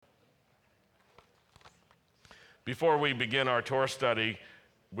Before we begin our Torah study,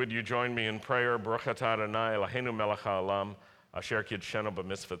 would you join me in prayer? Baruch atah Adonai Eloheinu melech haolam, asher kidshenu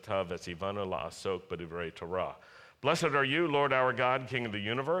b'mitzvotav v'tzivanu la'asok b'divrei Torah. Blessed are you, Lord our God, King of the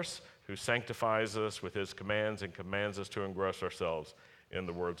universe, who sanctifies us with his commands and commands us to engross ourselves in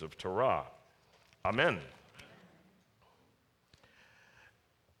the words of Torah. Amen.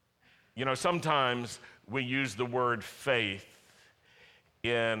 You know, sometimes we use the word faith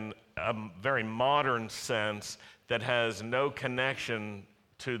in a very modern sense that has no connection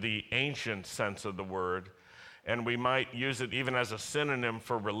to the ancient sense of the word, and we might use it even as a synonym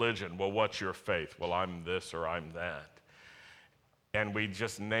for religion. Well, what's your faith? Well, I'm this or I'm that. And we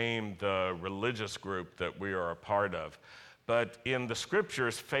just name the religious group that we are a part of. But in the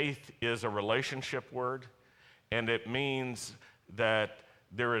scriptures, faith is a relationship word, and it means that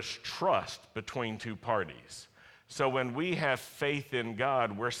there is trust between two parties. So when we have faith in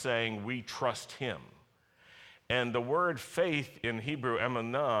God, we're saying we trust him. And the word faith in Hebrew,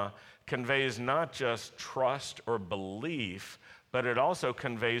 emunah, conveys not just trust or belief, but it also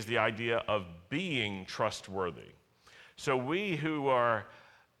conveys the idea of being trustworthy. So we who are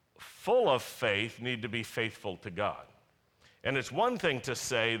full of faith need to be faithful to God. And it's one thing to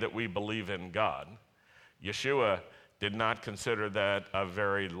say that we believe in God. Yeshua did not consider that a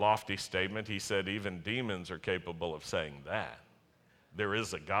very lofty statement. He said even demons are capable of saying that. There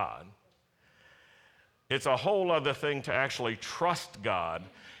is a God. It's a whole other thing to actually trust God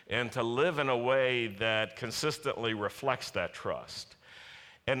and to live in a way that consistently reflects that trust.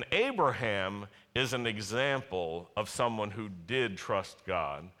 And Abraham is an example of someone who did trust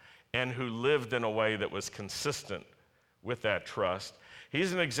God and who lived in a way that was consistent with that trust.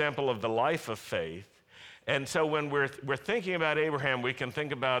 He's an example of the life of faith. And so when we're thinking about Abraham, we can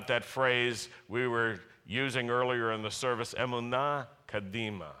think about that phrase we were using earlier in the service, emunah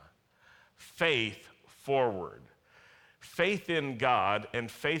kadima, faith forward. Faith in God and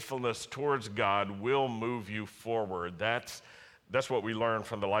faithfulness towards God will move you forward. That's what we learn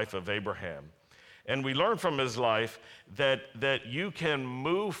from the life of Abraham. And we learn from his life that you can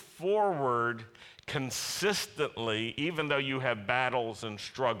move forward consistently even though you have battles and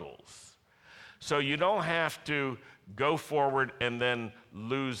struggles. So you don't have to go forward and then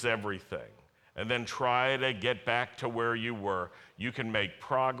lose everything and then try to get back to where you were. You can make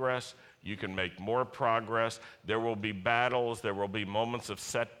progress. You can make more progress. There will be battles. There will be moments of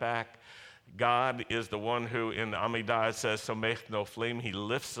setback. God is the one who, in Amidah, it says, Somech noflim, he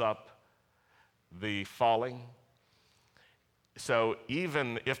lifts up the falling. So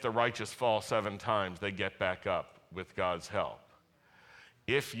even if the righteous fall 7 times, they get back up with God's help.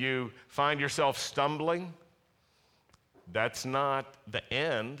 If you find yourself stumbling, that's not the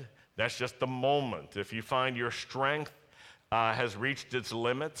end. That's just the moment. If you find your strength has reached its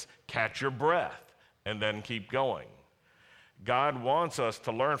limits, catch your breath and then keep going. God wants us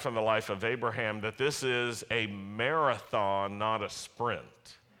to learn from the life of Abraham that this is a marathon, not a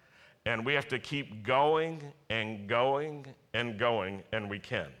sprint. And we have to keep going and going and going, and we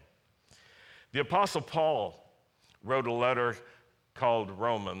can. The Apostle Paul wrote a letter called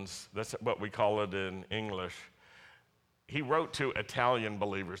Romans. That's what we call it in English. He wrote to Italian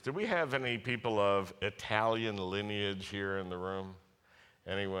believers. Do we have any people of Italian lineage here in the room?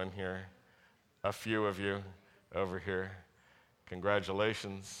 Anyone here? A few of you over here.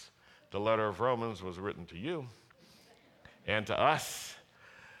 Congratulations. The letter of Romans was written to you and to us.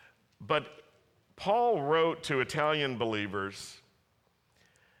 But Paul wrote to Italian believers,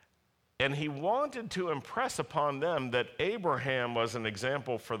 and he wanted to impress upon them that Abraham was an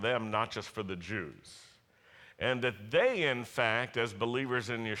example for them, not just for the Jews. And that they, in fact, as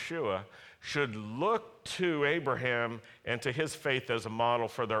believers in Yeshua, should look to Abraham and to his faith as a model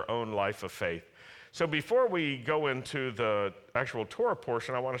for their own life of faith. So before we go into the actual Torah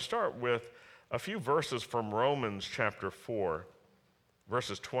portion, I want to start with a few verses from Romans chapter 4,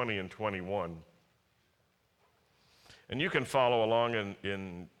 verses 20 and 21. And you can follow along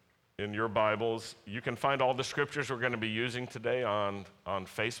in your Bibles. You can find all the scriptures we're going to be using today on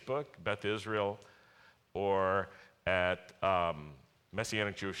Facebook, Beth Israel, or at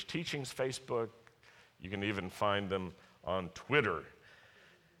Messianic Jewish Teachings Facebook. You can even find them on Twitter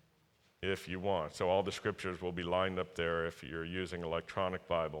if you want. So all the scriptures will be lined up there if you're using electronic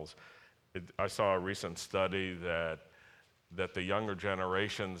Bibles. I saw a recent study that the younger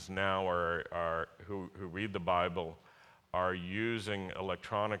generations now who read the Bible are using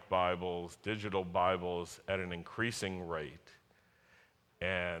electronic Bibles, digital Bibles at an increasing rate.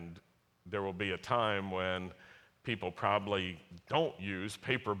 And there will be a time when people probably don't use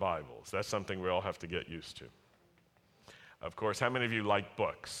paper Bibles. That's something we all have to get used to. Of course, how many of you like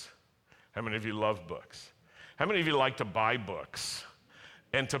books? How many of you love books? How many of you like to buy books?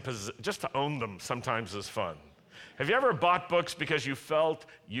 And just to own them sometimes is fun. Have you ever bought books because you felt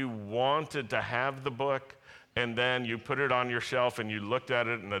you wanted to have the book, and then you put it on your shelf and you looked at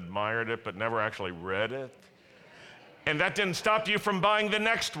it and admired it but never actually read it? And that didn't stop you from buying the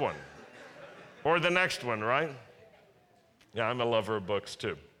next one or the next one, right? Yeah, I'm a lover of books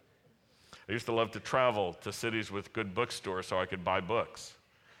too. I used to love to travel to cities with good bookstores so I could buy books.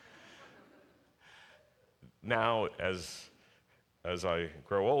 Now, as I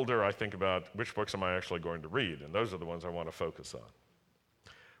grow older, I think about which books am I actually going to read, and those are the ones I want to focus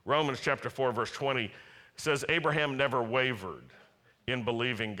on. Romans chapter 4, verse 20 says, Abraham never wavered in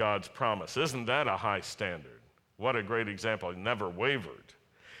believing God's promise. Isn't that a high standard? What a great example. He never wavered.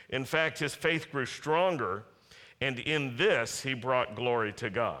 In fact, his faith grew stronger, and in this he brought glory to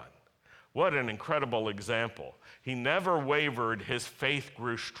God. What an incredible example. He never wavered, his faith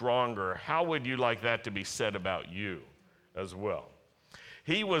grew stronger. How would you like that to be said about you as well?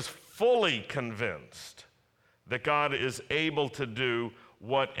 He was fully convinced that God is able to do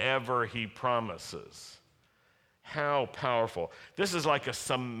whatever he promises. How powerful. This is like a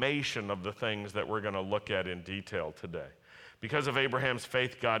summation of the things that we're going to look at in detail today. Because of Abraham's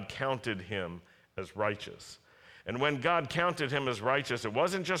faith, God counted him as righteous. And when God counted him as righteous, it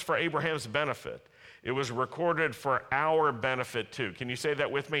wasn't just for Abraham's benefit. It was recorded for our benefit too. Can you say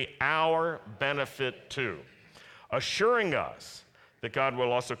that with me? Our benefit too. Assuring us that God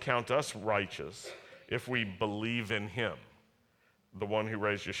will also count us righteous if we believe in him, the one who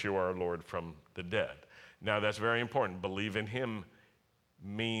raised Yeshua our Lord from the dead. Now that's very important. Believe in him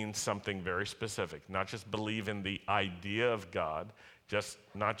means something very specific. Not just believe in the idea of God,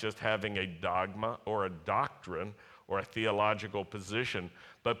 not just having a dogma or a doctrine or a theological position,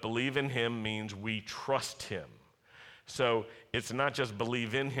 but believe in him means we trust him. So it's not just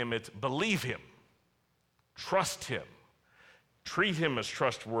believe in him, it's believe him, trust him, treat him as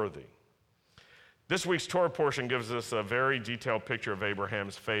trustworthy. This week's Torah portion gives us a very detailed picture of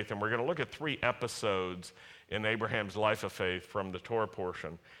Abraham's faith, and we're going to look at 3 episodes in Abraham's life of faith from the Torah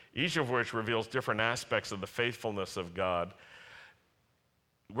portion, each of which reveals different aspects of the faithfulness of God.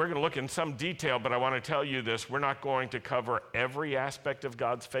 We're going to look in some detail, but I want to tell you this, we're not going to cover every aspect of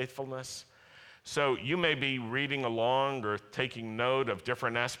God's faithfulness. So you may be reading along or taking note of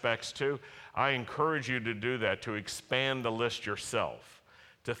different aspects too. I encourage you to do that, to expand the list yourself,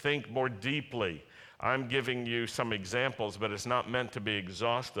 to think more deeply. I'm giving you some examples, but it's not meant to be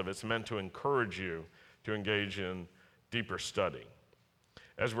exhaustive. It's meant to encourage you to engage in deeper study.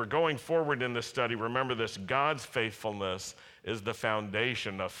 As we're going forward in this study, remember this, God's faithfulness is the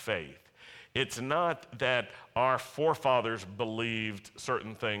foundation of faith. It's not that our forefathers believed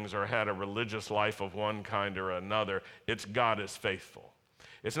certain things or had a religious life of one kind or another. It's God is faithful.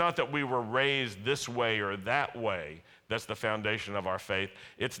 It's not that we were raised this way or that way. That's the foundation of our faith.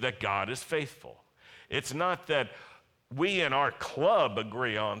 It's that God is faithful. It's not that we in our club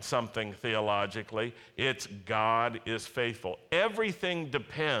agree on something theologically. It's God is faithful. Everything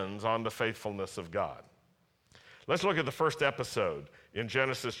depends on the faithfulness of God. Let's look at the first episode in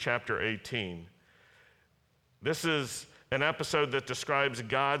Genesis chapter 18. This is an episode that describes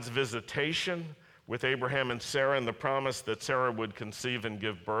God's visitation with Abraham and Sarah and the promise that Sarah would conceive and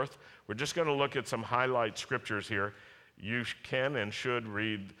give birth. We're just going to look at some highlight scriptures here. You can and should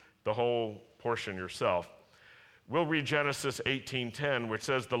read the whole portion yourself. We'll read Genesis 18:10, which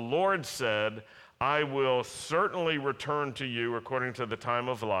says, "The Lord said, I will certainly return to you according to the time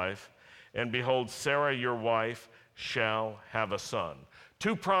of life, and behold, Sarah your wife shall have a son."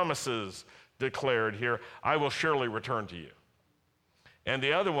 2 promises declared here, I will surely return to you. And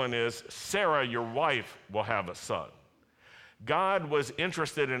the other one is, Sarah your wife will have a son. God was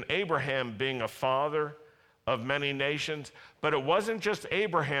interested in Abraham being a father of many nations, but it wasn't just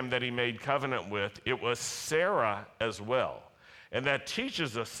Abraham that he made covenant with, it was Sarah as well. And that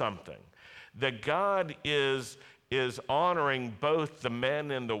teaches us something, that God is honoring both the men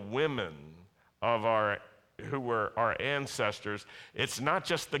and the women of who were our ancestors. It's not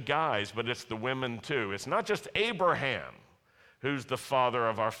just the guys, but it's the women too. It's not just Abraham who's the father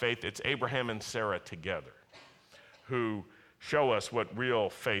of our faith, it's Abraham and Sarah together who show us what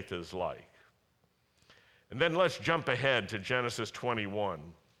real faith is like. And then let's jump ahead to Genesis 21.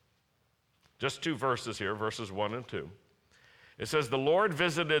 Just 2 verses here, verses 1 and 2. It says, "The Lord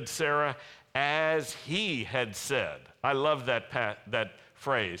visited Sarah as he had said." I love that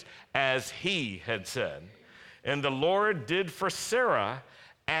phrase, "as he had said." "And the Lord did for Sarah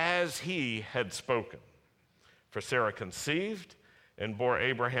as he had spoken. For Sarah conceived and bore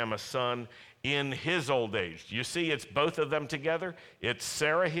Abraham a son in his old age." You see, it's both of them together. It's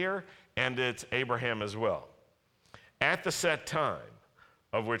Sarah here, and it's Abraham as well. at the set time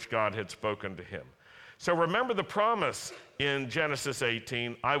of which God had spoken to him. So remember the promise in Genesis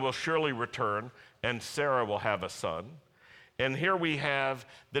 18, I will surely return and Sarah will have a son. And here we have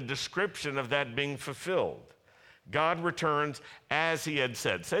the description of that being fulfilled. God returns as he had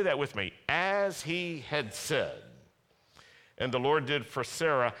said. Say that with me, as he had said. And the Lord did for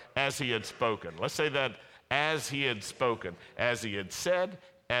Sarah as he had spoken. Let's say that, as he had spoken, as he had said,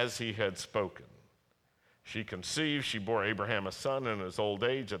 as he had spoken. She conceived, she bore Abraham a son in his old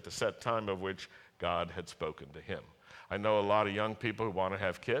age at the set time of which God had spoken to him. I know a lot of young people who want to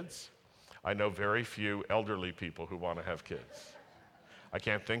have kids. I know very few elderly people who want to have kids. I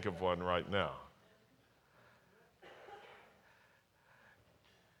can't think of one right now.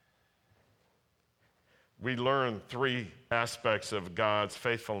 We learned three aspects of God's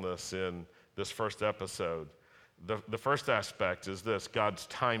faithfulness in this first episode. The first aspect is this: God's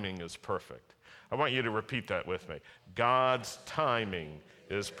timing is perfect. I want you to repeat that with me. God's timing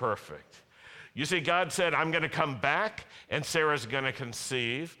is perfect. You see, God said, I'm going to come back, and Sarah's going to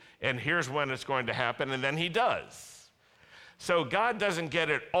conceive, and here's when it's going to happen, and then he does. So God doesn't get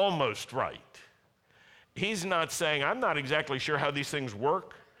it almost right. He's not saying, I'm not exactly sure how these things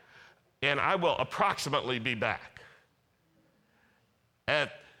work, and I will approximately be back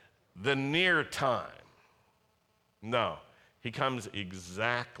at the near time. No, he comes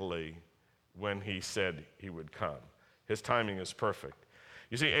exactly when he said he would come. His timing is perfect.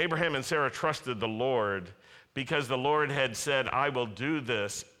 You see, Abraham and Sarah trusted the Lord because the Lord had said, I will do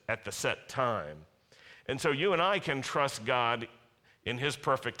this at the set time. And so you and I can trust God in his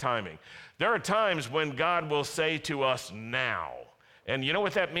perfect timing. There are times when God will say to us now. And you know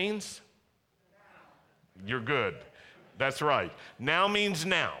what that means? You're good. That's right. Now means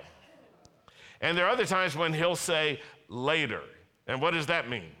now. And there are other times when he'll say later. And what does that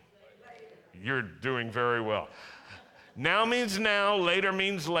mean? You're doing very well. Now means now, later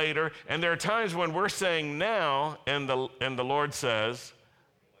means later, and there are times when we're saying now and the Lord says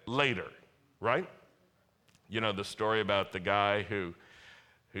later, right? You know the story about the guy who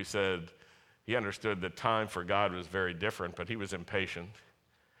said he understood that time for God was very different, but he was impatient.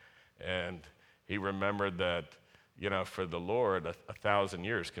 And he remembered that, you know, for the Lord, 1,000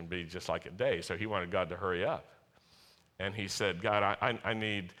 years can be just like a day, so he wanted God to hurry up. And he said, God, I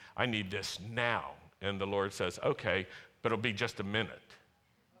need this now. And the Lord says, okay, but it'll be just a minute.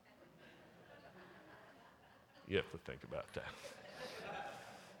 You have to think about that.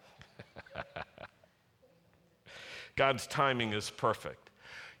 God's timing is perfect.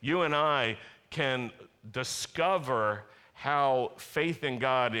 You and I can discover how faith in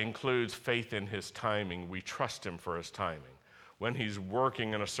God includes faith in his timing. We trust him for his timing. When he's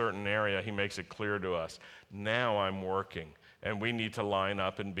working in a certain area, he makes it clear to us, now I'm working, and we need to line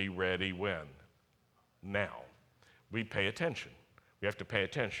up and be ready when? Now. We pay attention. We have to pay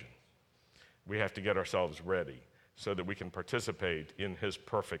attention. We have to get ourselves ready so that we can participate in his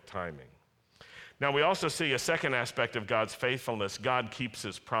perfect timing. Now, we also see a second aspect of God's faithfulness. God keeps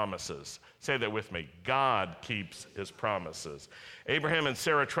his promises. Say that with me. God keeps his promises. Abraham and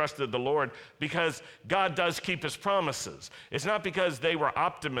Sarah trusted the Lord because God does keep his promises. It's not because they were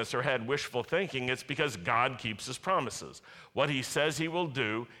optimists or had wishful thinking. It's because God keeps his promises. What he says he will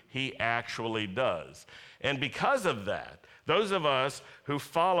do, he actually does. And because of that, those of us who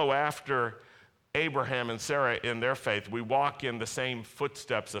follow after Abraham and Sarah in their faith, we walk in the same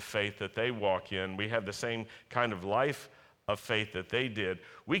footsteps of faith that they walk in. We have the same kind of life of faith that they did.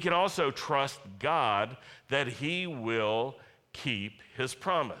 We can also trust God that he will keep his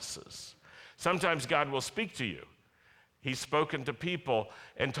promises. Sometimes God will speak to you. He's spoken to people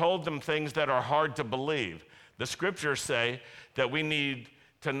and told them things that are hard to believe. The scriptures say that we need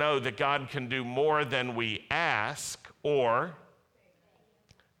to know that God can do more than we ask or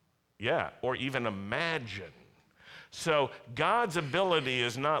even imagine. So God's ability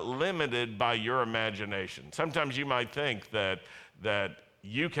is not limited by your imagination. Sometimes you might think that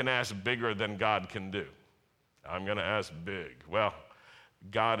you can ask bigger than God can do. I'm going to ask big. Well,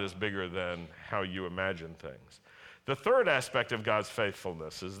 God is bigger than how you imagine things. The third aspect of God's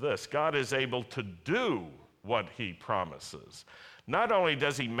faithfulness is this: God is able to do what he promises. Not only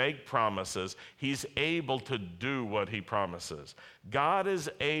does he make promises, he's able to do what he promises. God is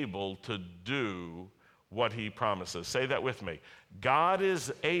able to do what he promises. Say that with me. God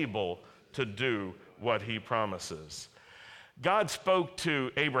is able to do what he promises. God spoke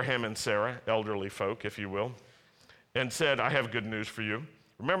to Abraham and Sarah, elderly folk, if you will, and said, I have good news for you.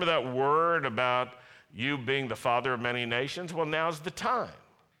 Remember that word about you being the father of many nations? Well, now's the time.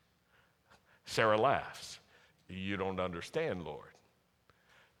 Sarah laughs. You don't understand, Lord.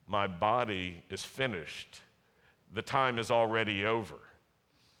 My body is finished. the time is already over.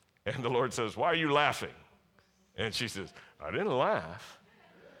 And the Lord says, why are you laughing? And she says, I didn't laugh.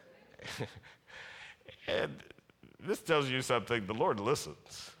 And this tells you something. The Lord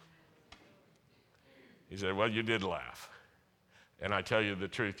listens. He said, well, you did laugh. And I tell you the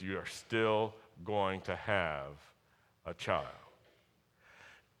truth, you are still going to have a child.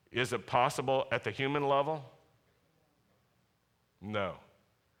 Is it possible at the human level? No.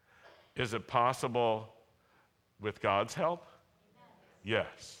 Is it possible with God's help?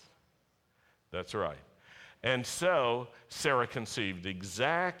 Yes. That's right. And so Sarah conceived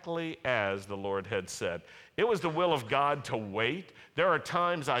exactly as the Lord had said. It was the will of God to wait. There are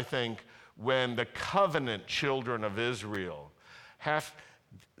times, I think, when the covenant children of Israel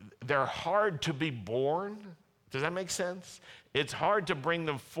they're hard to be born. Does that make sense? It's hard to bring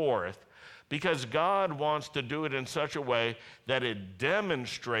them forth because God wants to do it in such a way that it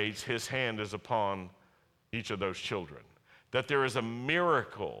demonstrates his hand is upon each of those children, that there is a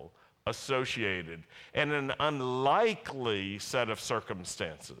miracle associated and an unlikely set of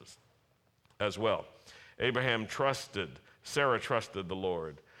circumstances as well. Sarah trusted the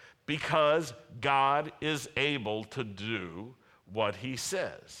Lord because God is able to do what he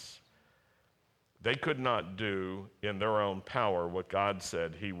says. They could not do in their own power what God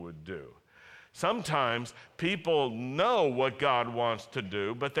said he would do. Sometimes people know what God wants to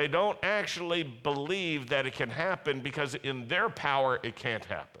do, but they don't actually believe that it can happen because in their power it can't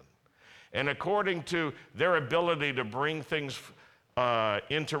happen. And according to their ability to bring things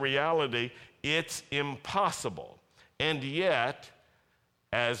into reality, it's impossible. And yet,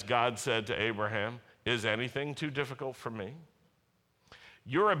 as God said to Abraham, is anything too difficult for me?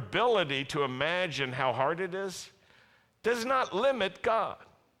 Your ability to imagine how hard it is does not limit God.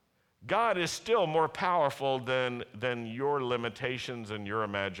 God is still more powerful than your limitations and your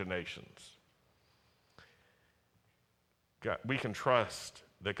imaginations. We can trust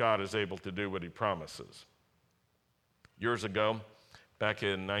that God is able to do what he promises. Years ago, back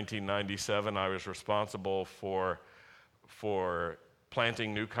in 1997, I was responsible for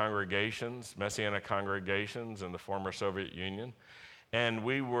planting new congregations, Messianic congregations in the former Soviet Union. And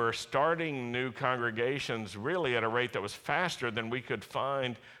we were starting new congregations really at a rate that was faster than we could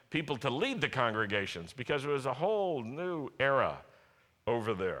find people to lead the congregations because it was a whole new era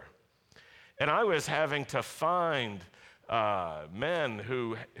over there. And I was having to find men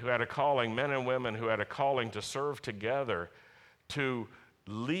who had a calling, men and women who had a calling to serve together to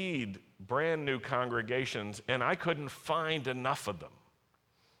lead brand new congregations, and I couldn't find enough of them.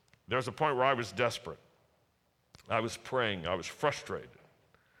 There was a point where I was desperate. I was praying, I was frustrated.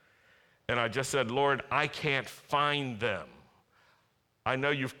 And I just said, Lord, I can't find them. I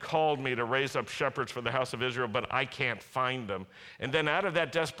know you've called me to raise up shepherds for the house of Israel, but I can't find them. And then out of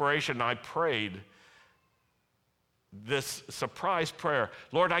that desperation, I prayed this surprise prayer.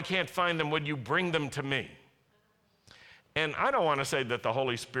 Lord, I can't find them. Would you bring them to me? And I don't want to say that the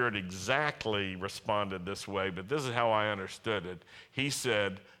Holy Spirit exactly responded this way, but this is how I understood it. He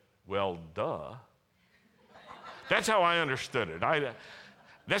said, well, duh. That's how I understood it.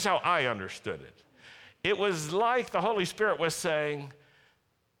 That's how I understood it. It was like the Holy Spirit was saying,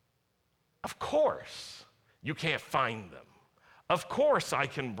 of course you can't find them. Of course I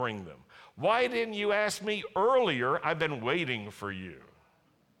can bring them. Why didn't you ask me earlier? I've been waiting for you.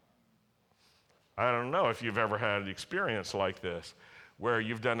 I don't know if you've ever had an experience like this, where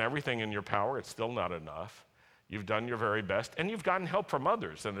you've done everything in your power, it's still not enough. You've done your very best, and you've gotten help from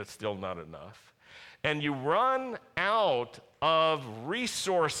others, and it's still not enough. And you run out of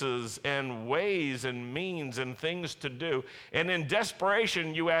resources and ways and means and things to do. And in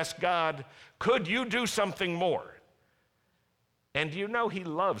desperation, you ask God, could you do something more? And you know he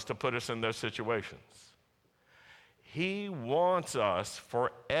loves to put us in those situations. He wants us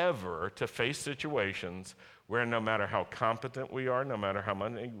forever to face situations where no matter how competent we are, no matter how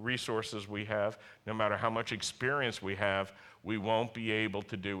many resources we have, no matter how much experience we have, we won't be able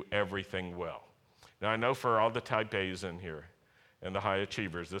to do everything well. Now, I know for all the type A's in here and the high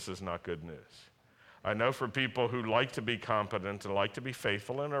achievers, this is not good news. I know for people who like to be competent and like to be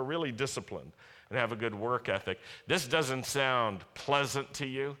faithful and are really disciplined and have a good work ethic, this doesn't sound pleasant to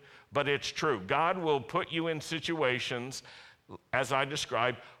you, but it's true. God will put you in situations, as I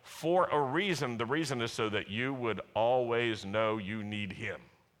described, for a reason. The reason is so that you would always know you need him.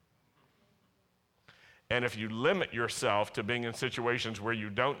 And if you limit yourself to being in situations where you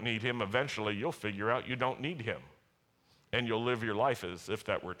don't need him, eventually you'll figure out you don't need him. And you'll live your life as if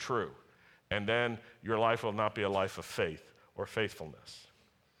that were true. And then your life will not be a life of faith or faithfulness.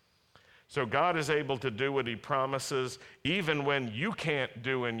 So God is able to do what he promises, even when you can't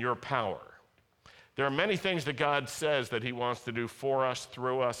do in your power. There are many things that God says that he wants to do for us,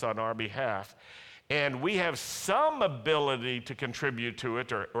 through us, on our behalf. And we have some ability to contribute to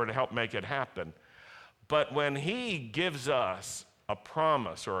it or to help make it happen. But when he gives us a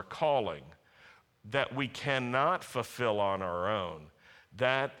promise or a calling that we cannot fulfill on our own,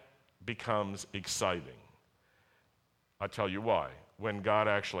 that becomes exciting. I'll tell you why. When God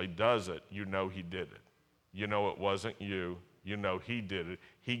actually does it, you know he did it. You know it wasn't you. You know he did it.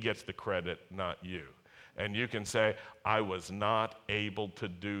 He gets the credit, not you. And you can say, I was not able to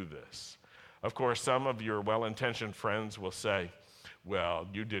do this. Of course, some of your well-intentioned friends will say, well,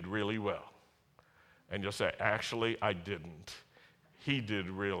 you did really well. And you'll say, actually, I didn't. He did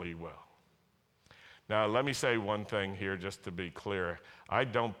really well. Now, let me say one thing here just to be clear. I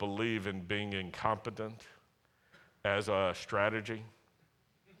don't believe in being incompetent as a strategy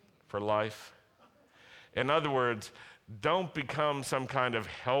for life. In other words, don't become some kind of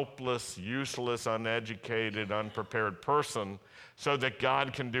helpless, useless, uneducated, unprepared person so that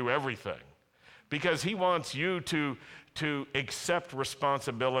God can do everything. Because he wants you to accept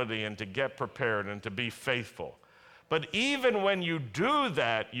responsibility and to get prepared and to be faithful. But even when you do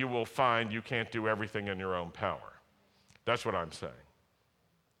that, you will find you can't do everything in your own power. That's what I'm saying.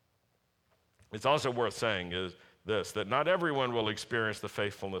 It's also worth saying is this, that not everyone will experience the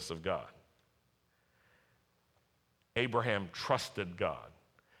faithfulness of God. Abraham trusted God.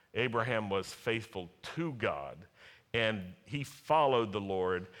 Abraham was faithful to God, and he followed the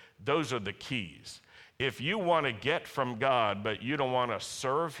Lord. Those are the keys. If you want to get from God, but you don't want to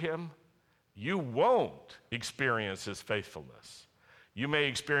serve him, you won't experience his faithfulness. You may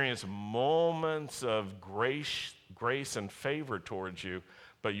experience moments of grace and favor towards you,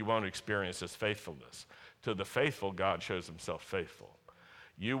 but you won't experience his faithfulness. To the faithful, God shows himself faithful.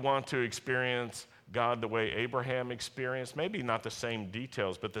 You want to experience God the way Abraham experienced, maybe not the same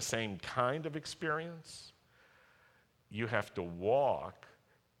details, but the same kind of experience, you have to walk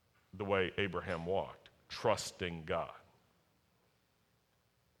the way Abraham walked, trusting God.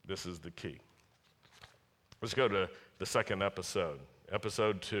 This is the key. Let's go to the second episode,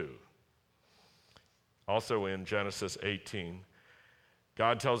 episode 2. Also in Genesis 18,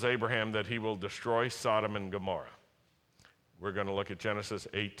 God tells Abraham that he will destroy Sodom and Gomorrah. We're going to look at Genesis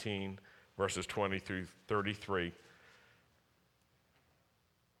 18, verses 20 through 33.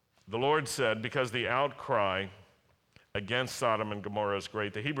 The Lord said, because the outcry against Sodom and Gomorrah is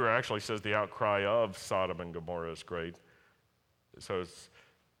great. The Hebrew actually says the outcry of Sodom and Gomorrah is great. So it's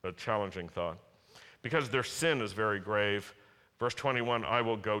a challenging thought. Because their sin is very grave. Verse 21, I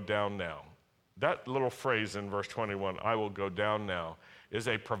will go down now. That little phrase in verse 21, I will go down now, is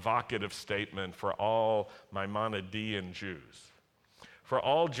a provocative statement for all Maimonidean Jews. For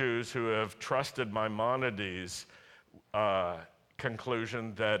all Jews who have trusted Maimonides'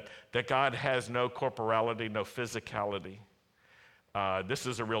 conclusion that God has no corporality, no physicality, this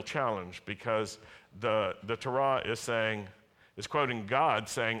is a real challenge because the Torah is quoting God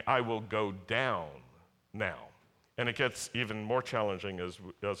saying, I will go down now. And it gets even more challenging as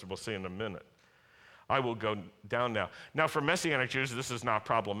we'll see in a minute. I will go down now. Now, for Messianic Jews, this is not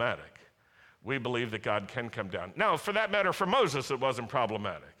problematic. We believe that God can come down. Now, for that matter, for Moses, it wasn't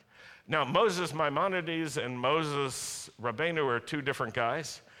problematic. Now, Moses Maimonides and Moses Rabbeinu are two different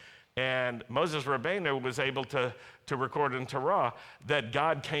guys. And Moses Rabbeinu was able to record in Torah that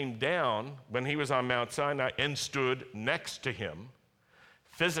God came down when he was on Mount Sinai and stood next to him,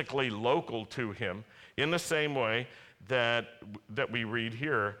 physically local to him, in the same way that we read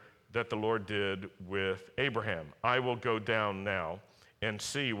here that the Lord did with Abraham. I will go down now and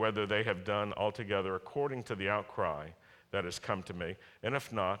see whether they have done altogether according to the outcry that has come to me, and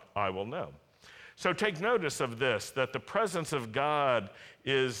if not, I will know. So take notice of this, that the presence of God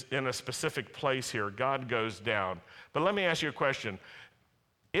is in a specific place here. God goes down. But let me ask you a question.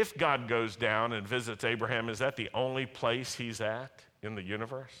 If God goes down and visits Abraham, is that the only place he's at in the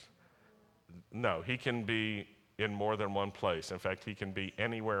universe? No, he can be in more than one place. In fact, he can be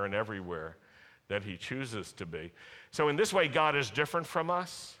anywhere and everywhere that he chooses to be. So in this way, God is different from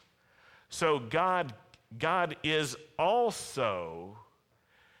us. So God is also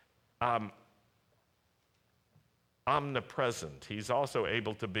omnipresent. He's also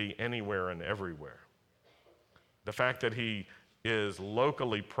able to be anywhere and everywhere. The fact that he is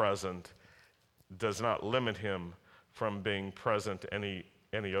locally present does not limit him from being present any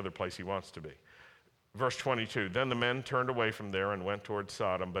other place he wants to be. Verse 22, then the men turned away from there and went toward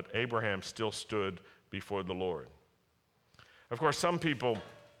Sodom, but Abraham still stood before the Lord. Of course, some people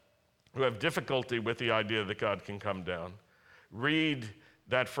who have difficulty with the idea that God can come down read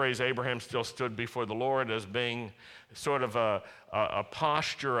that phrase, Abraham still stood before the Lord, as being sort of a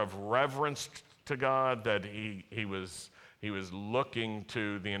posture of reverence to God, that he was looking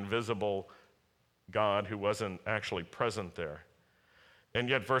to the invisible God who wasn't actually present there. And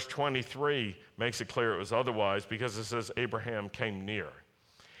yet verse 23 makes it clear it was otherwise, because it says Abraham came near.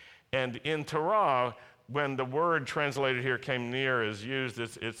 And in Torah, when the word translated here came near is used,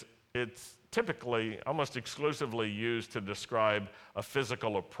 it's typically almost exclusively used to describe a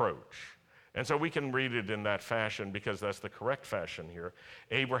physical approach. And so we can read it in that fashion because that's the correct fashion here.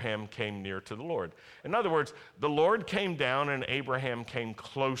 Abraham came near to the Lord. In other words, the Lord came down and Abraham came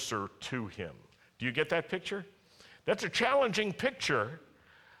closer to him. Do you get that picture? That's a challenging picture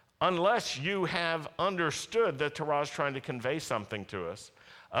unless you have understood that Torah is trying to convey something to us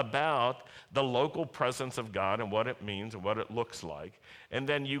about the local presence of God and what it means and what it looks like. And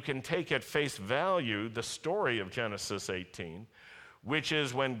then you can take at face value the story of Genesis 18, which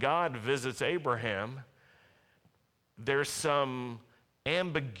is when God visits Abraham, there's some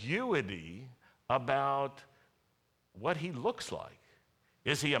ambiguity about what he looks like.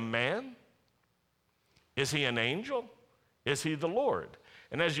 Is he a man? Is he an angel? Is he the Lord?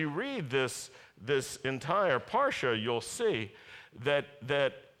 And as you read this entire parsha, you'll see that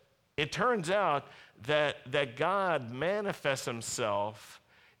it turns out that God manifests himself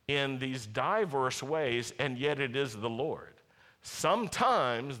in these diverse ways, and yet it is the Lord.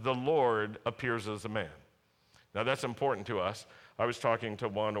 Sometimes the Lord appears as a man. Now that's important to us. I was talking to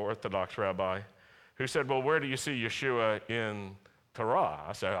one Orthodox rabbi who said, well, where do you see Yeshua in Torah?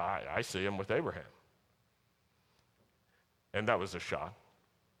 I said, I see him with Abraham. And that was a shock,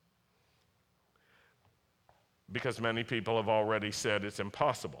 because many people have already said it's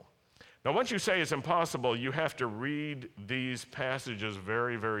impossible. Now, once you say it's impossible, you have to read these passages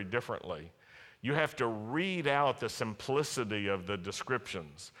very, very differently. You have to read out the simplicity of the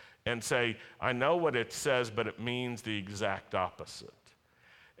descriptions and say, I know what it says, but it means the exact opposite.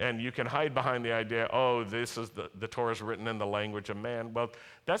 And you can hide behind the idea, oh, this is the Torah is written in the language of man. Well,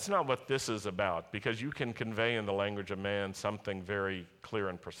 that's not what this is about, because you can convey in the language of man something very clear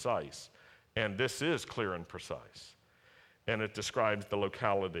and precise. And this is clear and precise. And it describes the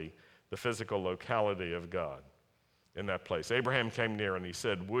locality, the physical locality of God in that place. Abraham came near and he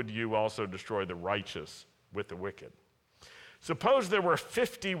said, would you also destroy the righteous with the wicked? Suppose there were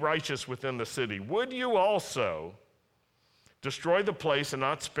 50 righteous within the city. Would you also destroy the place and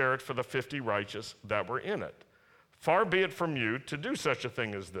not spare it for the 50 righteous that were in it? Far be it from you to do such a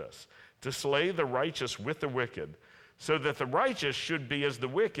thing as this, to slay the righteous with the wicked, so that the righteous should be as the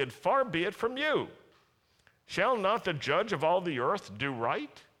wicked. Far be it from you. Shall not the judge of all the earth do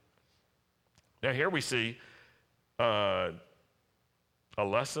right? Now here we see a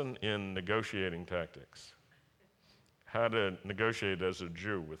lesson in negotiating tactics, how to negotiate as a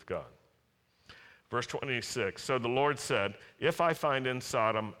Jew with God. Verse 26, so the Lord said, if I find in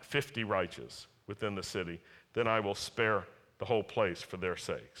Sodom 50 righteous within the city, then I will spare the whole place for their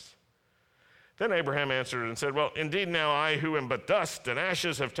sakes. Then Abraham answered and said, well, indeed now I who am but dust and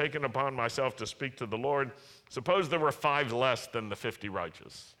ashes have taken upon myself to speak to the Lord. Suppose there were 5 less than the 50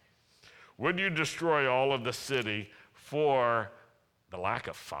 righteous. Would you destroy all of the city for the lack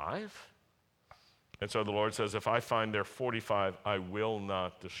of 5? And so the Lord says, if I find there 45, I will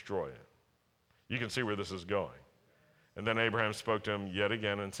not destroy it. You can see where this is going. And then Abraham spoke to him yet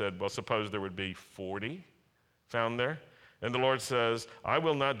again and said, well, suppose there would be 40 found there. And the Lord says, I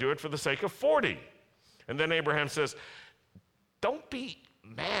will not do it for the sake of 40. And then Abraham says, don't be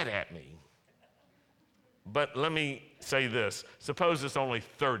mad at me, but let me say this. Suppose it's only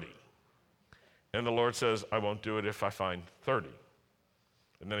 30. And the Lord says, I won't do it if I find 30.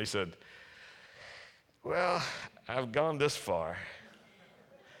 And then he said, well, I've gone this far.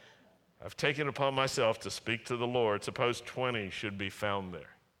 I've taken upon myself to speak to the Lord. Suppose 20 should be found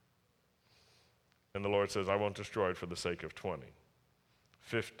there. And the Lord says, I won't destroy it for the sake of 20.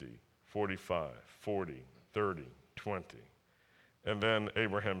 50, 45, 40, 30, 20. And then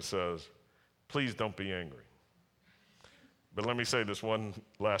Abraham says, please don't be angry. But let me say this one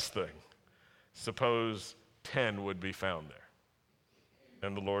last thing. Suppose 10 would be found there.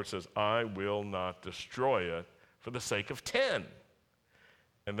 And the Lord says, I will not destroy it for the sake of 10.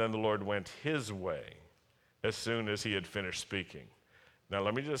 And then the Lord went his way as soon as he had finished speaking. Now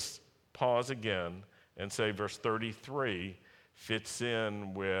let me just pause again and say verse 33 fits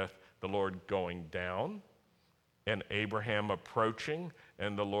in with the Lord going down and Abraham approaching,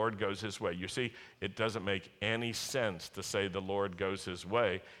 and the Lord goes his way. You see, it doesn't make any sense to say the Lord goes his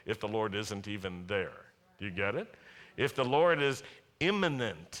way if the Lord isn't even there. Do you get it? If the Lord is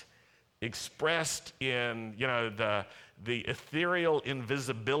immanent, expressed in, the ethereal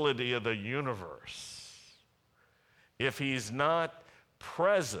invisibility of the universe, if he's not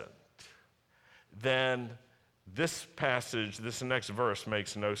present, then this passage, this next verse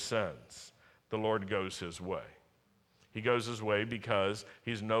makes no sense. The Lord goes his way. He goes his way because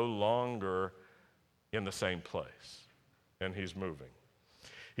he's no longer in the same place, and he's moving.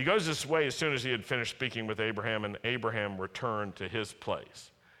 He goes this way as soon as he had finished speaking with Abraham, and Abraham returned to his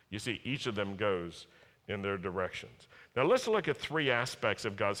place. You see, each of them goes in their directions. Now let's look at three aspects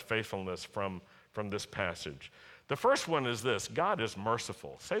of God's faithfulness from this passage. The first one is this: God is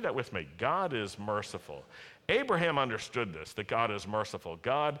merciful. Say that with me. God is merciful. Abraham understood this, that God is merciful.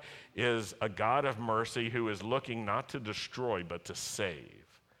 God is a God of mercy who is looking not to destroy, but to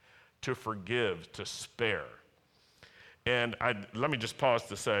save, to forgive, to spare. And let me just pause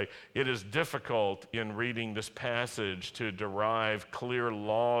to say, it is difficult in reading this passage to derive clear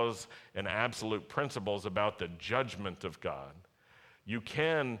laws and absolute principles about the judgment of God. You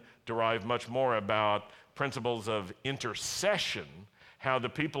can derive much more about principles of intercession, how the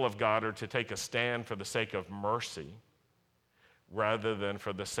people of God are to take a stand for the sake of mercy rather than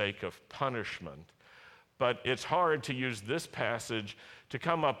for the sake of punishment. But it's hard to use this passage to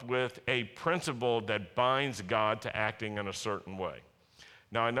come up with a principle that binds God to acting in a certain way.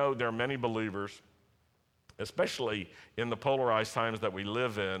 Now, I know there are many believers, especially in the polarized times that we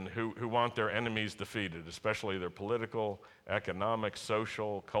live in, who want their enemies defeated, especially their political, economic,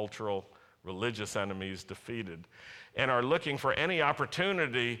 social, cultural, religious enemies defeated, and are looking for any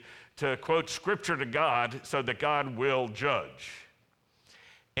opportunity to quote scripture to God so that God will judge.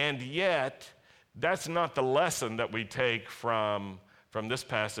 And yet, that's not the lesson that we take from this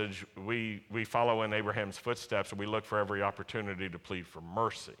passage. We follow in Abraham's footsteps, and we look for every opportunity to plead for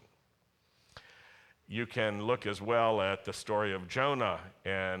mercy. You can look as well at the story of Jonah,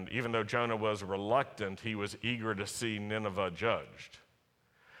 and even though Jonah was reluctant, he was eager to see Nineveh judged.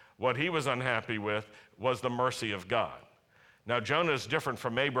 What he was unhappy with was the mercy of God. Now, Jonah is different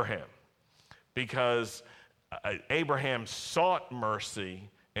from Abraham because Abraham sought mercy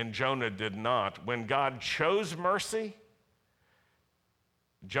and Jonah did not. When God chose mercy,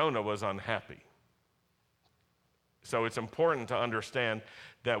 Jonah was unhappy. So it's important to understand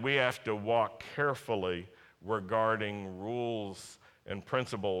that we have to walk carefully regarding rules and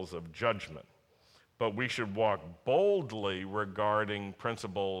principles of judgment. But we should walk boldly regarding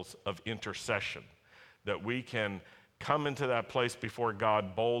principles of intercession, that we can come into that place before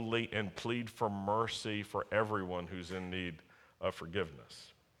God boldly and plead for mercy for everyone who's in need of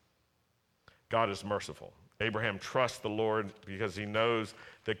forgiveness. God is merciful. Abraham trusts the Lord because he knows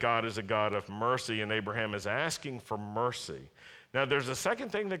that God is a God of mercy, and Abraham is asking for mercy. Now, there's a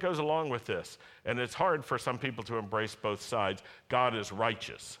second thing that goes along with this, and it's hard for some people to embrace both sides. God is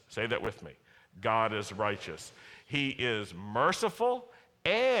righteous. Say that with me. God is righteous. He is merciful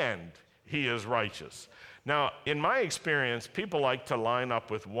and he is righteous. Now, in my experience, people like to line up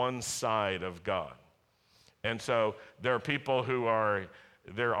with one side of God. And so there are people who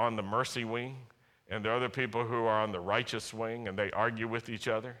they're on the mercy wing, and there are other people who are on the righteous wing, and they argue with each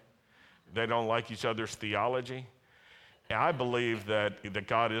other. They don't like each other's theology. And I believe that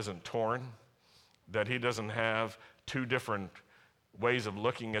God isn't torn, that he doesn't have two different ways of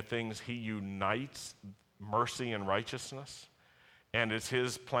looking at things. He unites mercy and righteousness, and it's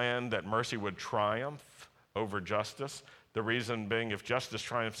his plan that mercy would triumph over justice. The reason being, if justice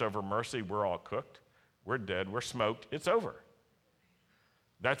triumphs over mercy, we're all cooked, we're dead, we're smoked, it's over.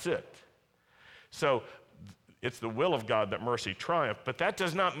 That's it. So it's the will of God that mercy triumph, but that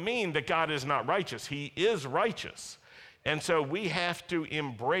does not mean that God is not righteous. He is righteous. And so we have to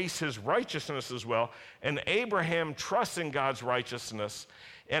embrace his righteousness as well. And Abraham trusts in God's righteousness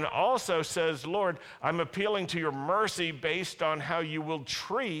and also says, Lord, I'm appealing to your mercy based on how you will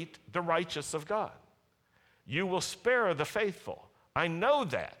treat the righteous of God. You will spare the faithful. I know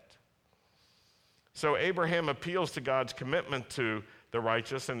that. So Abraham appeals to God's commitment to the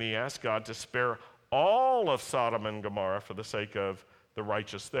righteous, and he asks God to spare all of Sodom and Gomorrah for the sake of the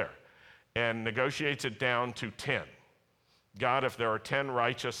righteous there, and negotiates it down to 10. God, if there are 10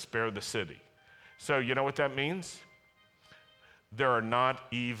 righteous, spare the city. So you know what that means? There are not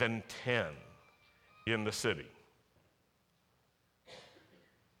even 10 in the city.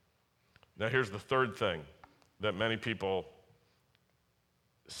 Now here's the third thing that many people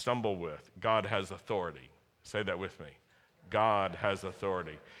stumble with. God has authority. Say that with me. God has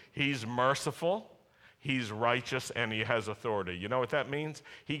authority. He's merciful, he's righteous, and he has authority. You know what that means?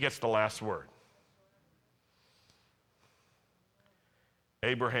 He gets the last word.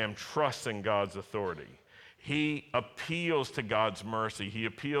 Abraham trusts in God's authority. He appeals to God's mercy. He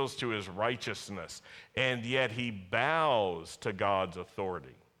appeals to his righteousness, and yet he bows to God's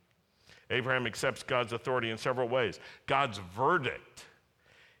authority. Abraham accepts God's authority in several ways. God's verdict,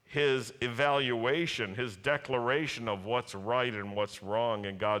 his evaluation, his declaration of what's right and what's wrong,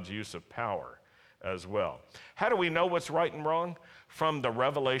 and God's use of power as well. How do we know what's right and wrong? From the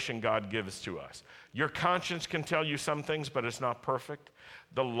revelation God gives to us. Your conscience can tell you some things, but it's not perfect.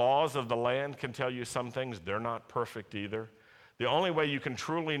 The laws of the land can tell you some things, they're not perfect either. The only way you can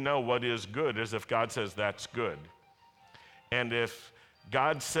truly know what is good is if God says that's good. And if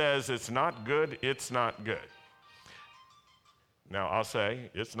God says it's not good, it's not good. Now, I'll say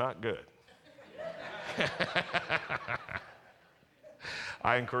it's not good.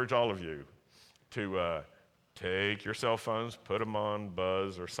 I encourage all of you to take your cell phones, put them on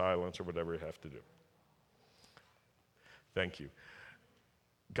buzz or silence or whatever you have to do. Thank you.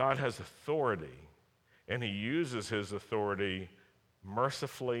 God has authority, and he uses his authority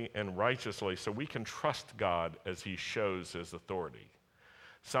mercifully and righteously so we can trust God as he shows his authority.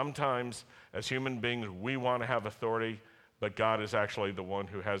 Sometimes, as human beings, we want to have authority, but God is actually the one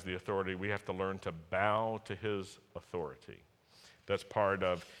who has the authority. We have to learn to bow to his authority. That's part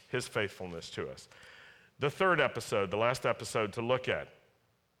of his faithfulness to us. The third episode, the last episode to look at,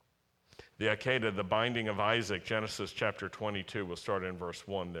 the Akedah, the binding of Isaac, Genesis chapter 22, we'll start in verse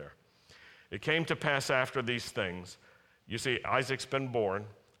 1 there. It came to pass after these things. You see, Isaac's been born.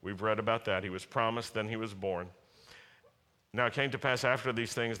 We've read about that. He was promised, then he was born. Now it came to pass after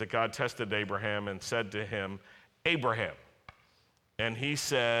these things that God tested Abraham and said to him, Abraham. And he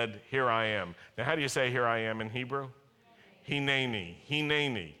said, here I am. Now how do you say here I am in Hebrew? Hineni,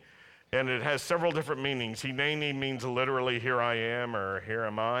 Hineni. And it has several different meanings. Hineni means literally here I am or here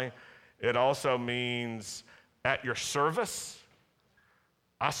am I. It also means at your service.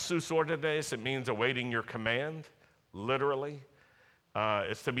 Asus ordenes, it means awaiting your command, literally.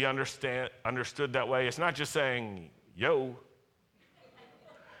 It's to be understood that way. It's not just saying, yo.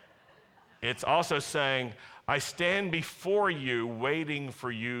 It's also saying, I stand before you waiting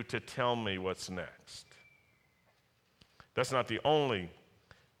for you to tell me what's next. That's not the only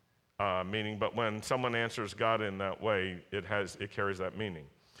meaning, but when someone answers God in that way, it carries that meaning.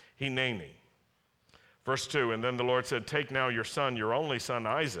 Hineni. Verse 2, and then the Lord said, take now your son, your only son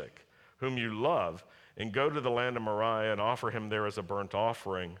Isaac, whom you love, and go to the land of Moriah and offer him there as a burnt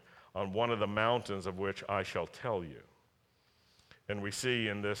offering on one of the mountains of which I shall tell you. And we see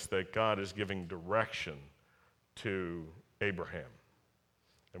in this that God is giving direction to Abraham.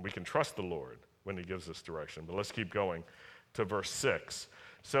 And we can trust the Lord when he gives us direction. But let's keep going to verse 6.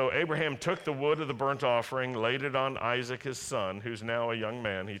 So Abraham took the wood of the burnt offering, laid it on Isaac his son, who's now a young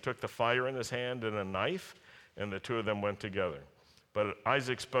man. He took the fire in his hand and a knife, and the two of them went together. But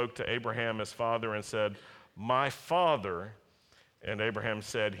Isaac spoke to Abraham his father and said, my father. And Abraham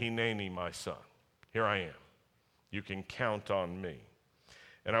said, Hineni, my son. Here I am. You can count on me.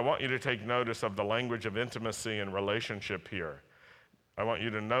 And I want you to take notice of the language of intimacy and relationship here. I want you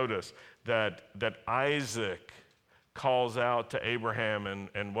to notice that Isaac calls out to Abraham,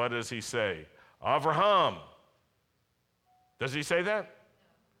 and what does he say? Avraham. Does he say that?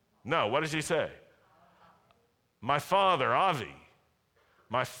 No. What does he say? My father, Avi.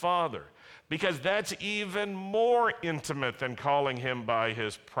 My father. Because that's even more intimate than calling him by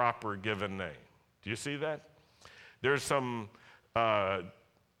his proper given name. Do you see that? There's some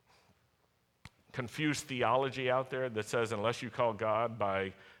confused theology out there that says unless you call God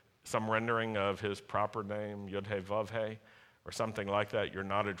by some rendering of his proper name, Yud-Heh-Vav-Heh, or something like that, you're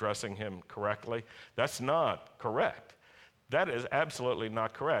not addressing him correctly. That's not correct. That is absolutely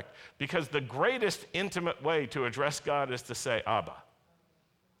not correct. Because the greatest intimate way to address God is to say, Abba,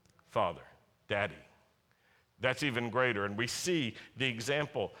 Father, Daddy. That's even greater. And we see the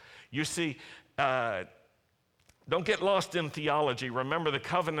example. You see, don't get lost in theology. Remember, the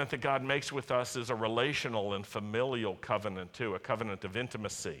covenant that God makes with us is a relational and familial covenant too, a covenant of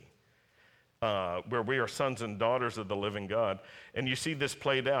intimacy, where we are sons and daughters of the living God. And you see this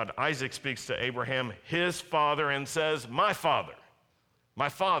played out. Isaac speaks to Abraham, his father, and says, my father,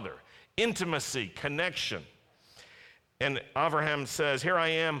 intimacy, connection. And Abraham says, here I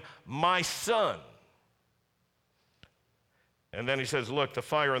am, my son. And then he says, look, the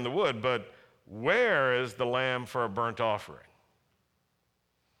fire and the wood, but where is the lamb for a burnt offering?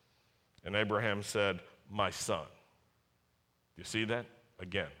 And Abraham said, my son. You see that?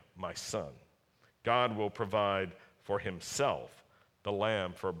 Again, my son. God will provide for himself the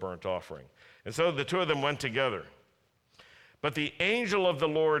lamb for a burnt offering. And so the two of them went together. But the angel of the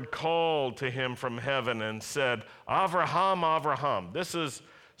Lord called to him from heaven and said, Avraham, Avraham. This is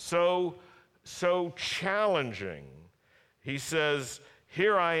so challenging. He says,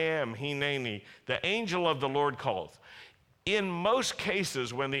 here I am, Hineni. The angel of the Lord calls. In most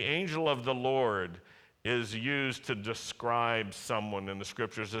cases, when the angel of the Lord is used to describe someone in the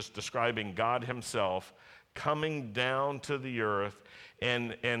scriptures. It's describing God himself coming down to the earth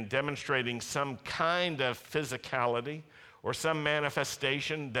and demonstrating some kind of physicality or some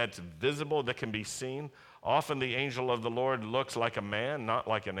manifestation that's visible, that can be seen. Often the angel of the Lord looks like a man, not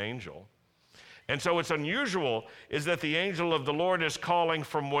like an angel. And so what's unusual is that the angel of the Lord is calling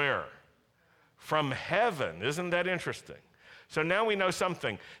from where? From heaven. Isn't that interesting? So now we know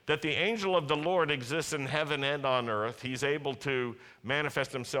something, that the angel of the Lord exists in heaven and on earth. He's able to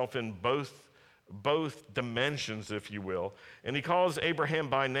manifest himself in both dimensions, if you will. And he calls Abraham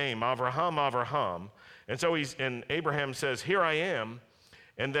by name, Avraham, Avraham. And so Abraham says, here I am.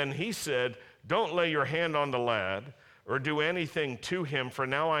 And then he said, don't lay your hand on the lad or do anything to him, for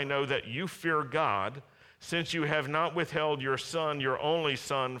now I know that you fear God, since you have not withheld your son, your only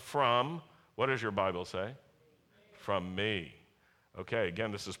son, from, what does your Bible say? From me. Okay,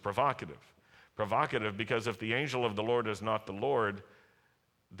 again, this is provocative. Provocative because if the angel of the Lord is not the Lord,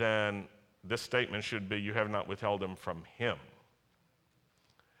 then this statement should be, you have not withheld him from him.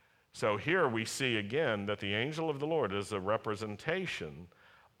 So here we see again that the angel of the Lord is a representation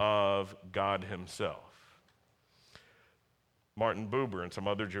of God himself. Martin Buber and some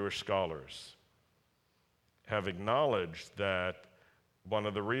other Jewish scholars have acknowledged that one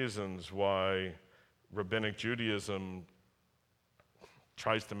of the reasons why Rabbinic Judaism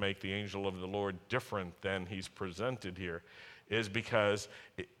tries to make the angel of the Lord different than he's presented here is because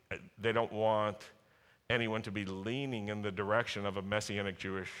they don't want anyone to be leaning in the direction of a Messianic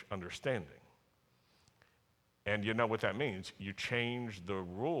Jewish understanding. And you know what that means? You change the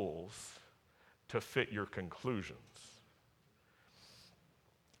rules to fit your conclusions.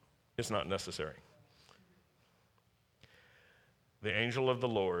 It's not necessary. The angel of the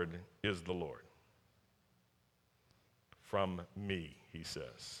Lord is the Lord. From me, he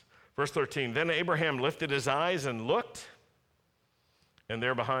says. Verse 13, then Abraham lifted his eyes and looked, and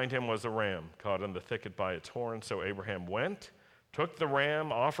there behind him was a ram caught in the thicket by its horn. So Abraham went, took the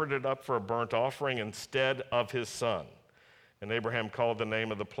ram, offered it up for a burnt offering instead of his son. And Abraham called the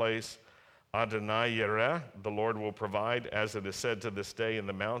name of the place Adonai Yireh, the Lord will provide, as it is said to this day, in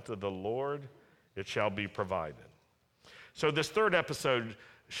the mount of the Lord it shall be provided. So this third episode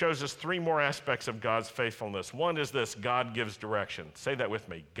shows us three more aspects of God's faithfulness. One is this: God gives direction. Say that with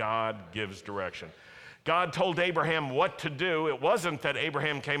me. God gives direction. God told Abraham what to do. It wasn't that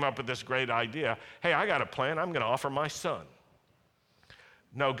Abraham came up with this great idea. Hey, I got a plan. I'm going to offer my son.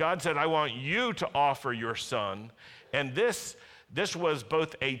 No, God said, I want you to offer your son. And this was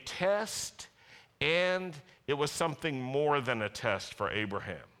both a test and it was something more than a test for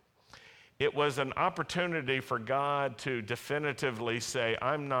Abraham. It was an opportunity for God to definitively say,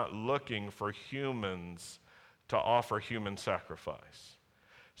 I'm not looking for humans to offer human sacrifice.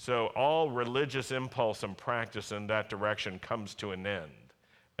 So all religious impulse and practice in that direction comes to an end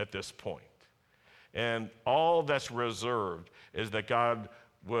at this point. And all that's reserved is that God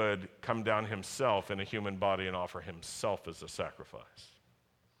would come down himself in a human body and offer himself as a sacrifice.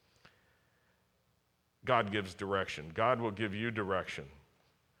 God gives direction. God will give you direction.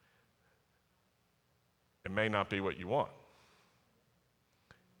 It may not be what you want,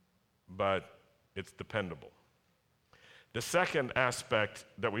 but it's dependable. The second aspect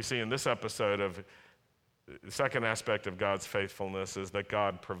that we see in this episode the second aspect of God's faithfulness is that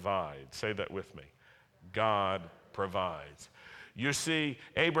God provides. Say that with me. God provides. You see,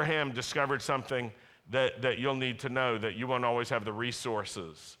 Abraham discovered something that you'll need to know, that you won't always have the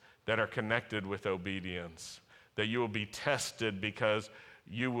resources that are connected with obedience, that you will be tested because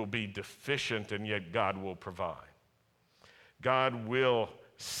you will be deficient, and yet God will provide. God will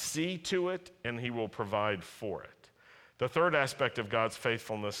see to it, and he will provide for it. The third aspect of God's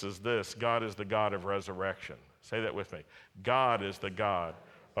faithfulness is this: God is the God of resurrection. Say that with me. God is the God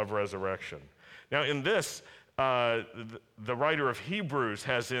of resurrection. Now, in this, the writer of Hebrews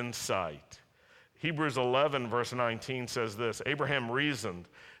has insight. Hebrews 11, verse 19 says this: Abraham reasoned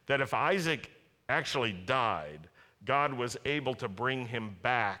that if Isaac actually died, God was able to bring him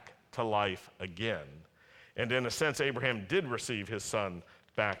back to life again. And in a sense, Abraham did receive his son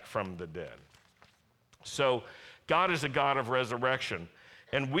back from the dead. So God is a God of resurrection,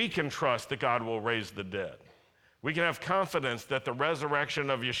 and we can trust that God will raise the dead. We can have confidence that the resurrection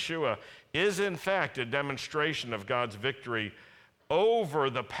of Yeshua is in fact a demonstration of God's victory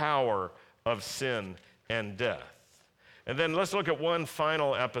over the power of sin and death. And then let's look at one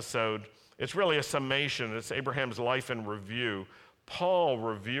final episode. It's really a summation. It's Abraham's life in review. Paul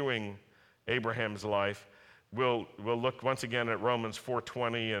reviewing Abraham's life. We'll look once again at Romans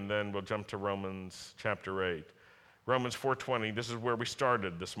 4:20, and then we'll jump to Romans chapter 8. Romans 4:20, this is where we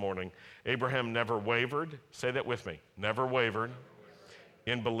started this morning. Abraham never wavered, say that with me, never wavered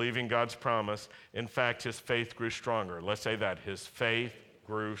in believing God's promise. In fact, his faith grew stronger. Let's say that, his faith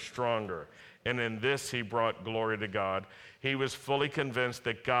grew stronger. And in this he brought glory to God. He was fully convinced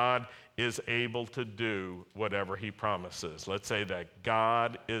that God is able to do whatever he promises. Let's say that,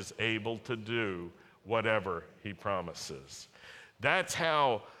 God is able to do whatever he promises. That's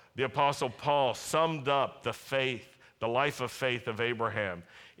how the Apostle Paul summed up the faith, the life of faith of Abraham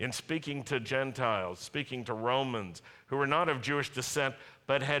in speaking to Gentiles, speaking to Romans who were not of Jewish descent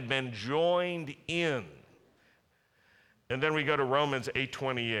but had been joined in. And then we go to Romans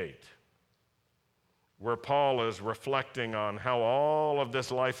 8:28, where Paul is reflecting on how all of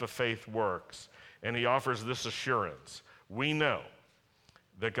this life of faith works, and he offers this assurance. We know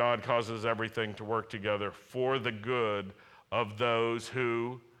that God causes everything to work together for the good of those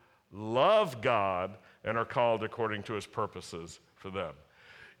who love God and are called according to his purposes for them.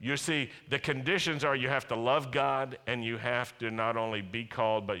 You see, the conditions are you have to love God and you have to not only be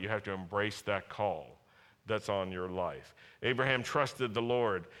called, but you have to embrace that call that's on your life. Abraham trusted the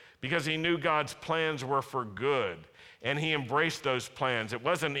Lord because he knew God's plans were for good, and he embraced those plans. It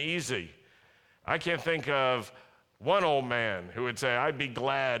wasn't easy. I can't think of one old man who would say, I'd be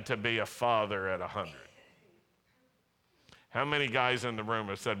glad to be a father at 100. How many guys in the room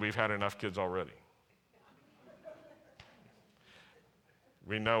have said, we've had enough kids already?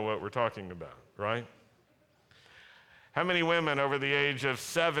 We know what we're talking about, right? How many women over the age of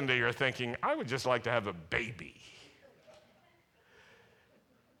 70 are thinking, I would just like to have a baby?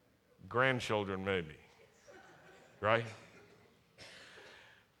 Grandchildren, maybe, right?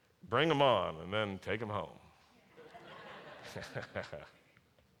 Bring them on and then take them home.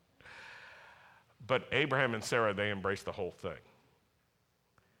 But Abraham and Sarah, they embraced the whole thing.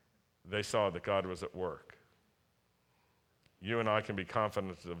 They saw that God was at work. You and I can be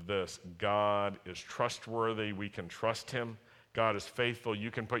confident of this. God is trustworthy. We can trust him. God is faithful. You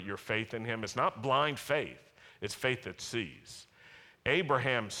can put your faith in him. It's not blind faith. It's faith that sees.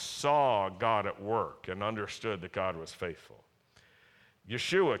 Abraham saw God at work and understood that God was faithful.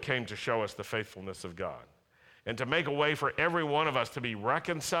 Yeshua came to show us the faithfulness of God and to make a way for every one of us to be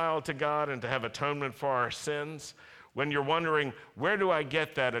reconciled to God and to have atonement for our sins. When you're wondering, where do I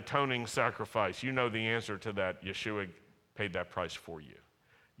get that atoning sacrifice? You know the answer to that. Yeshua paid that price for you.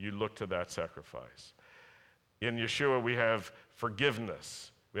 You look to that sacrifice. In Yeshua, we have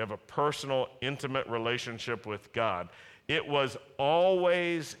forgiveness. We have a personal, intimate relationship with God. It was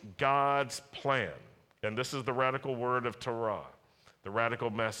always God's plan, and this is the radical word of Torah, the radical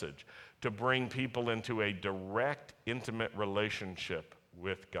message, to bring people into a direct, intimate relationship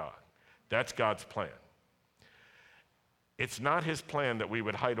with God. That's God's plan. It's not his plan that we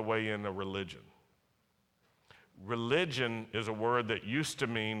would hide away in a religion. Religion is a word that used to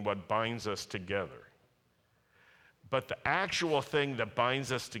mean what binds us together. But the actual thing that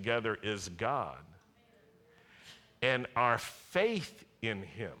binds us together is God and our faith in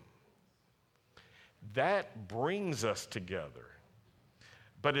him. That brings us together.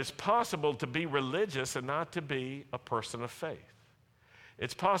 But it's possible to be religious and not to be a person of faith.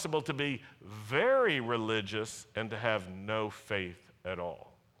 It's possible to be very religious and to have no faith at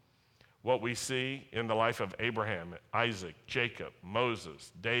all. What we see in the life of Abraham, Isaac, Jacob,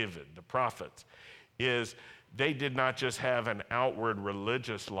 Moses, David, the prophets, is they did not just have an outward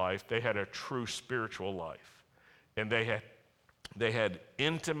religious life, they had a true spiritual life. And they had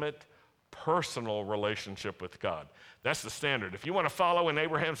intimate, personal relationship with God. That's the standard. If you want to follow in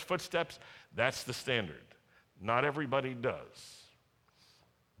Abraham's footsteps, that's the standard. Not everybody does.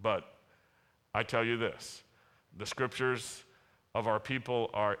 But I tell you this, the scriptures of our people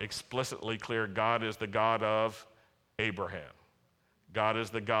are explicitly clear. God is the God of Abraham. God is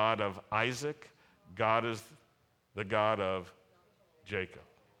the God of Isaac. God is the God of Jacob.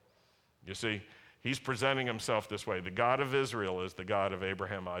 You see, he's presenting himself this way. The God of Israel is the God of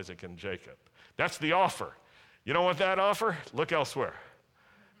Abraham, Isaac, and Jacob. That's the offer. You don't want that offer? Look elsewhere.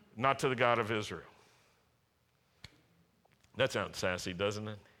 Not to the God of Israel. That sounds sassy, doesn't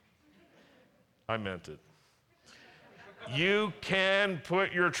it? I meant it. You can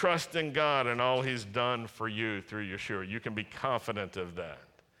put your trust in God and all he's done for you through Yeshua. You can be confident of that.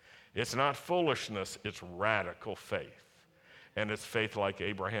 It's not foolishness, it's radical faith. And it's faith like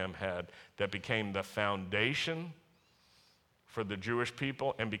Abraham had that became the foundation for the Jewish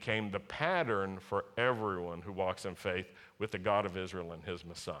people and became the pattern for everyone who walks in faith with the God of Israel and his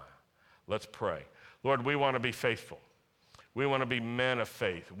Messiah. Let's pray. Lord, we want to be faithful. We want to be men of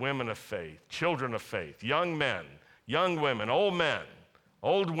faith, women of faith, children of faith, young men, young women, old men,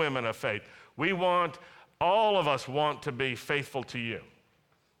 old women of faith. We want all of us want to be faithful to you.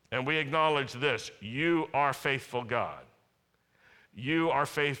 And we acknowledge this: you are faithful, God. You are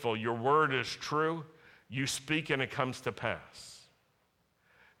faithful. Your word is true. You speak and it comes to pass.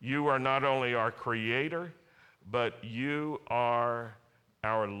 You are not only our creator, but you are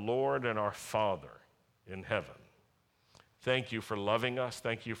our Lord and our Father in heaven. Thank you for loving us.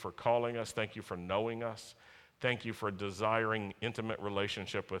 Thank you for calling us. Thank you for knowing us. Thank you for desiring intimate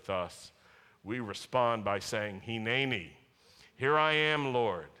relationship with us. We respond by saying, Hineni, here I am,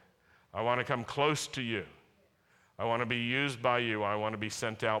 Lord. I want to come close to you. I want to be used by you. I want to be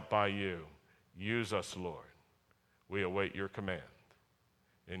sent out by you. Use us, Lord. We await your command.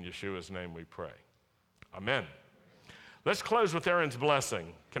 In Yeshua's name we pray. Amen. Let's close with Aaron's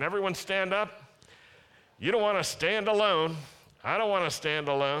blessing. Can everyone stand up? You don't want to stand alone. I don't want to stand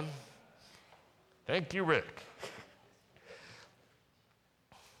alone. Thank you, Rick.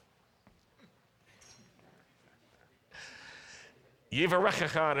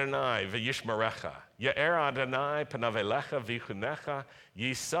 Yivarechecha Adonai v'yishmerecha. Ye'er Adonai panav elecha v'yichunecha.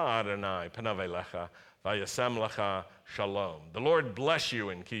 Yisa Adonai panav elecha v'yasem lecha shalom. The Lord bless you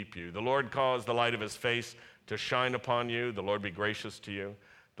and keep you. The Lord cause the light of his face to shine upon you. The Lord be gracious to you.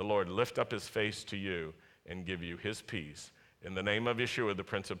 The Lord lift up his face to you and give you his peace. In the name of Yeshua, the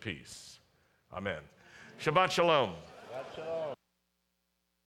Prince of Peace. Amen. Shabbat shalom. Shabbat shalom.